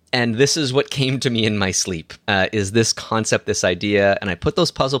on it. And this is what came to me in my sleep, is this concept, this idea. And I put those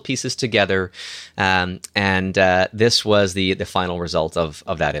puzzle pieces together, and this was the final result of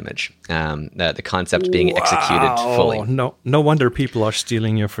that image, the concept being executed fully. No wonder people are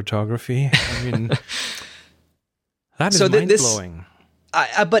stealing your photography. I mean, that is So mind-blowing.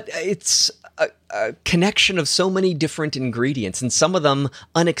 But it's a connection of so many different ingredients, and some of them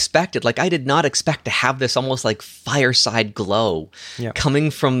unexpected. Like I did not expect to have this almost like fireside glow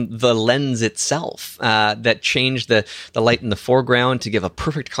coming from the lens itself that changed the light in the foreground to give a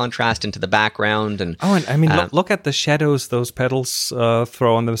perfect contrast into the background. And I mean, look at the shadows those petals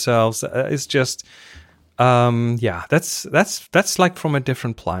throw on themselves. It's just, that's like from a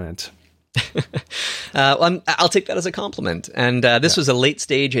different planet. I'll take that as a compliment. And this was a late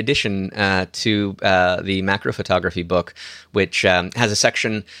stage addition to the macro photography book, which has a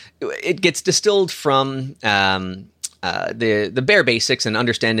section. It gets distilled from the bare basics and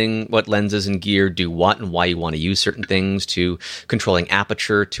understanding what lenses and gear do what and why you want to use certain things, to controlling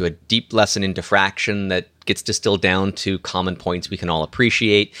aperture, to a deep lesson in diffraction that gets distilled down to common points we can all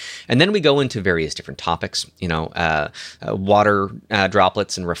appreciate. And then we go into various different topics, water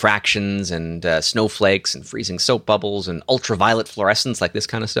droplets and refractions and snowflakes and freezing soap bubbles and ultraviolet fluorescence, like this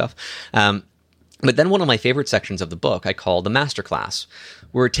kind of stuff. But then one of my favorite sections of the book I call the masterclass,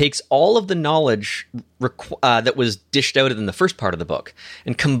 where it takes all of the knowledge that was dished out in the first part of the book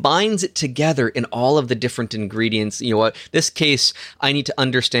and combines it together in all of the different ingredients. This case, I need to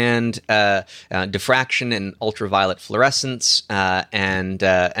understand diffraction and ultraviolet fluorescence and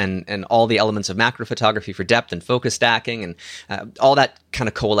all the elements of macro photography for depth and focus stacking, and all that kind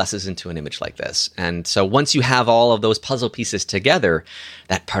of coalesces into an image like this. And so once you have all of those puzzle pieces together,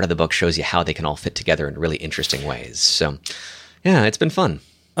 that part of the book shows you how they can all fit together in really interesting ways. So yeah, it's been fun.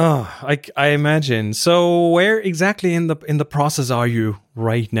 Oh, I imagine. So where exactly in the process are you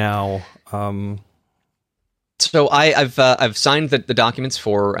right now? So I've signed the documents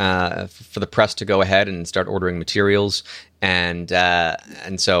for the press to go ahead and start ordering materials, and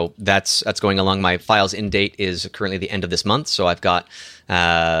so that's going along. My files in date is currently the end of this month, so I've got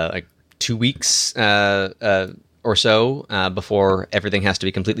like 2 weeks or so before everything has to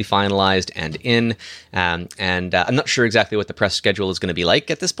be completely finalized and in. And I'm not sure exactly what the press schedule is going to be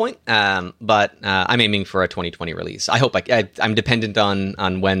like at this point, but I'm aiming for a 2020 release. I hope I'm dependent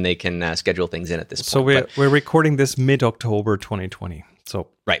on when they can schedule things in at this point. So we're recording this mid-October 2020. So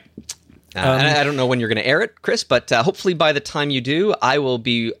right. And I don't know when you're going to air it, Chris, but hopefully by the time you do, I will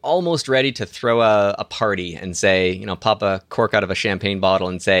be almost ready to throw a party and say, pop a cork out of a champagne bottle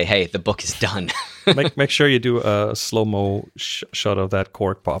and say, hey, the book is done. make sure you do a slow-mo shot of that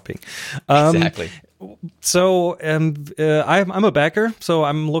cork popping. Exactly. So I'm a backer, so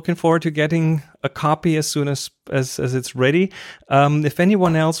I'm looking forward to getting a copy as soon as it's ready. If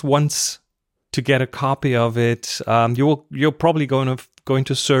anyone else wants to get a copy of it, you're probably going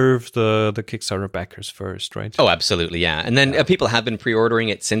to serve the Kickstarter backers first, right? Oh, absolutely, yeah. And then people have been pre-ordering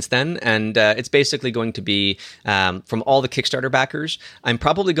it since then, and it's basically going to be from all the Kickstarter backers. I'm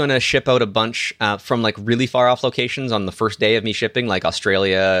probably going to ship out a bunch from like really far off locations on the first day of me shipping, like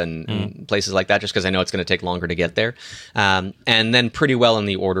Australia and places like that, just because I know it's going to take longer to get there. And then pretty well in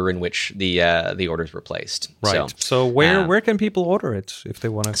the order in which the orders were placed. Right. So where can people order it if they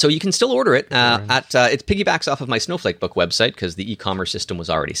want to? So you can still order it it piggybacks off of my Snowflake Book website because the e-commerce system was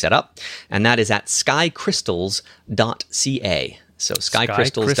already set up, and that is at skycrystals.ca. So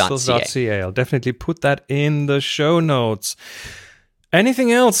skycrystals.ca. I'll definitely put that in the show notes.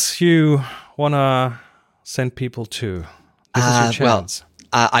 Anything else you want to send people to? This is your chance.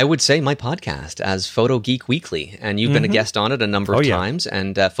 I would say my podcast as Photo Geek Weekly, and you've been a guest on it a number of times,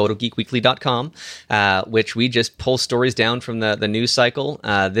 and photogeekweekly.com, which we just pull stories down from the news cycle.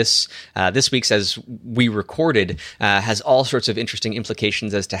 This week's, as we recorded, has all sorts of interesting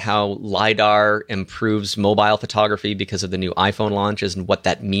implications as to how LiDAR improves mobile photography because of the new iPhone launches and what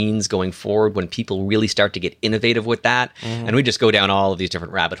that means going forward when people really start to get innovative with that. And we just go down all of these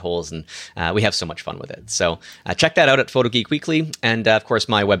different rabbit holes, and we have so much fun with it. So check that out at Photo Geek Weekly, and of course,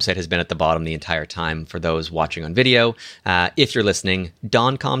 my website has been at the bottom the entire time for those watching on video. If you're listening,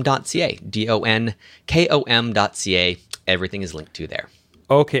 doncom.ca, DONKOM.ca. Everything is linked to there.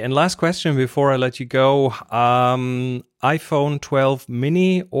 Okay, and last question before I let you go. iPhone 12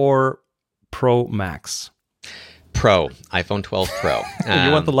 mini or Pro Max? Pro, iPhone 12 Pro.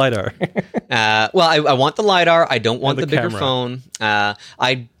 You want the LiDAR. Well, I want the LiDAR. I don't want the bigger camera. phone. I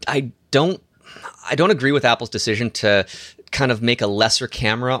don't agree with Apple's decision to kind of make a lesser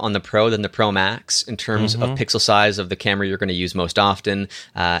camera on the Pro than the Pro Max in terms of pixel size of the camera you're going to use most often,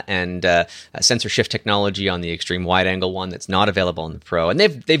 and sensor shift technology on the extreme wide angle one that's not available on the Pro. And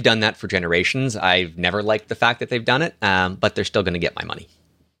they've done that for generations. I've never liked the fact that they've done it, but they're still going to get my money.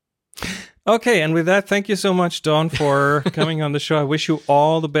 Okay, and with that, thank you so much, Don, for coming on the show. I wish you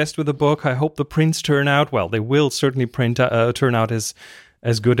all the best with the book. I hope the prints turn out well. They will certainly turn out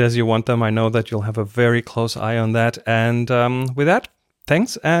as good as you want them. I know that you'll have a very close eye on that. And with that,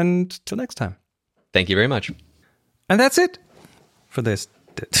 thanks, and till next time. Thank you very much. And that's it for this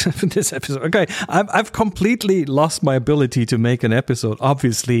episode. Okay, I've completely lost my ability to make an episode,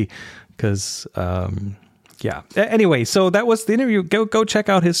 obviously, because yeah. Anyway, so that was the interview. Go check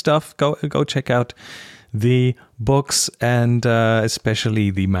out his stuff. Go check out the books, and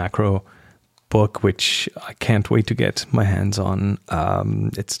especially the macro book, which I can't wait to get my hands on.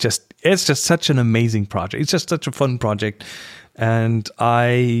 It's just such an amazing project. It's just such a fun project, and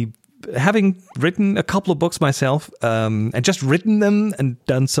having written a couple of books myself, and just written them and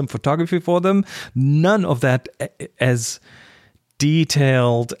done some photography for them, none of that as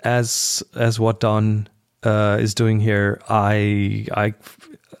detailed as what Don is doing here.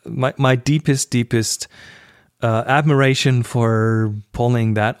 My deepest admiration for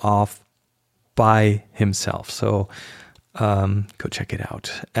pulling that off by himself. So go check it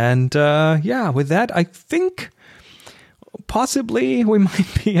out. And yeah, with that, I think possibly we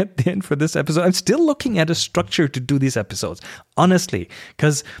might be at the end for this episode. I'm still looking at a structure to do these episodes, honestly,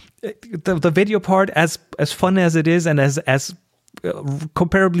 because the video part, as fun as it is, and as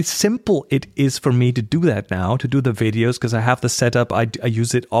comparably simple it is for me to do that now, to do the videos, because I have the setup. I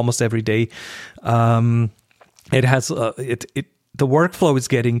use it almost every day. It has the workflow is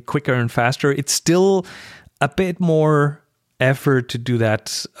getting quicker and faster. It's still a bit more effort to do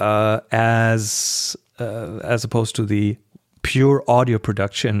that as opposed to the pure audio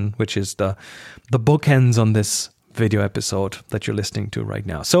production, which is the bookends on this video episode that you're listening to right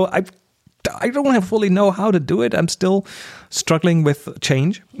now. So I don't fully know how to do it. I'm still struggling with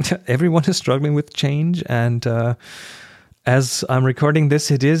change. Everyone is struggling with change. And as I'm recording this,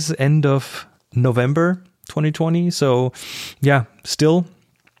 it is end of November 2020. So yeah, still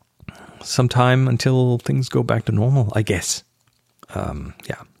some time until things go back to normal, I guess.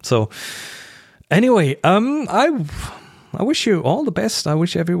 Yeah. So anyway, I wish you all the best. I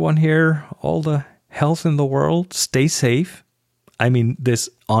wish everyone here all the health in the world. Stay safe. I mean this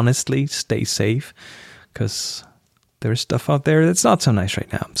honestly, stay safe, because there's stuff out there that's not so nice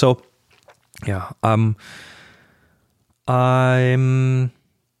right now. So yeah, I'm gonna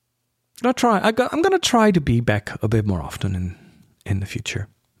try. I'm gonna try to be back a bit more often in the future.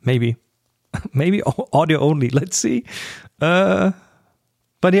 Maybe audio only. Let's see. But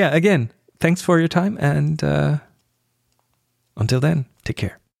yeah, again, thanks for your time, and until then, take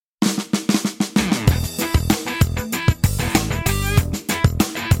care.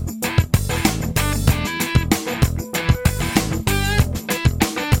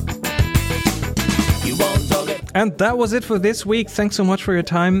 And that was it for this week. Thanks so much for your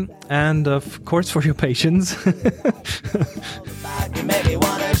time and, of course, for your patience.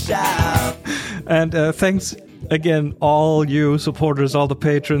 And thanks again, all you supporters, all the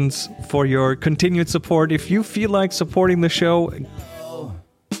patrons, for your continued support. If you feel like supporting the show,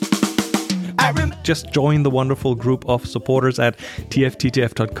 just join the wonderful group of supporters at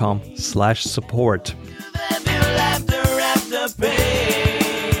tfttf.com/support.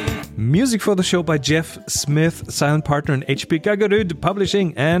 Music for the show by Jeff Smith, silent partner in HP Gagarud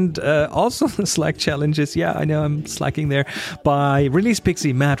Publishing, and also the Slack challenges. Yeah, I know I'm slacking there. By Release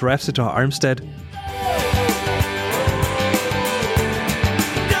Pixie, Matt Rafsitar Armstead.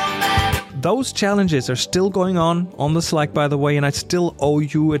 Those challenges are still going on the Slack, by the way, and I still owe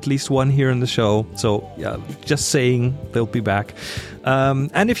you at least one here in the show. So, yeah, just saying, they'll be back.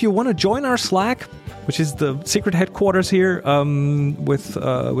 And if you want to join our Slack, which is the secret headquarters here with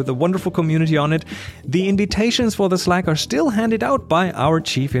a wonderful community on it, the invitations for the Slack are still handed out by our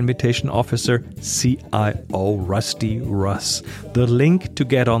Chief Invitation Officer, CIO Rusty Russ. The link to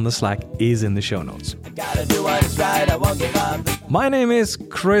get on the Slack is in the show notes. My name is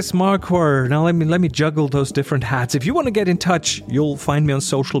Chris Marquardt. Now let me juggle those different hats. If you want to get in touch, you'll find me on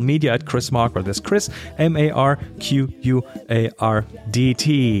social media at Chris Marquardt. That's Chris, MarQuardt.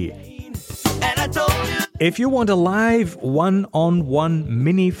 If you want a live one-on-one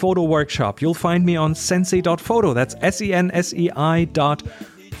mini photo workshop, you'll find me on sensei.photo. That's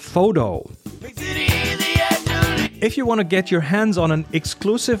sensei.photo. If you want to get your hands on an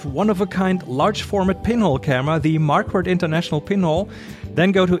exclusive, one-of-a-kind, large-format pinhole camera, the Marquardt International Pinhole,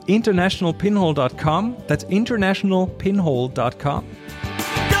 then go to internationalpinhole.com. That's internationalpinhole.com.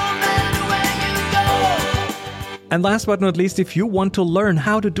 And last but not least, if you want to learn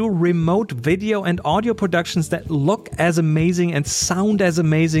how to do remote video and audio productions that look as amazing and sound as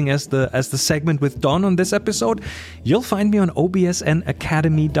amazing as the segment with Don on this episode, you'll find me on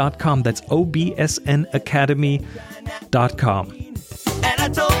obsnacademy.com. That's obsnacademy.com.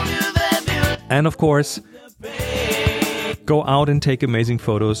 And of course, go out and take amazing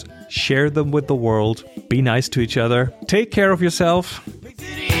photos, share them with the world, be nice to each other, take care of yourself,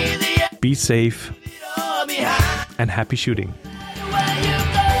 be safe, and happy shooting.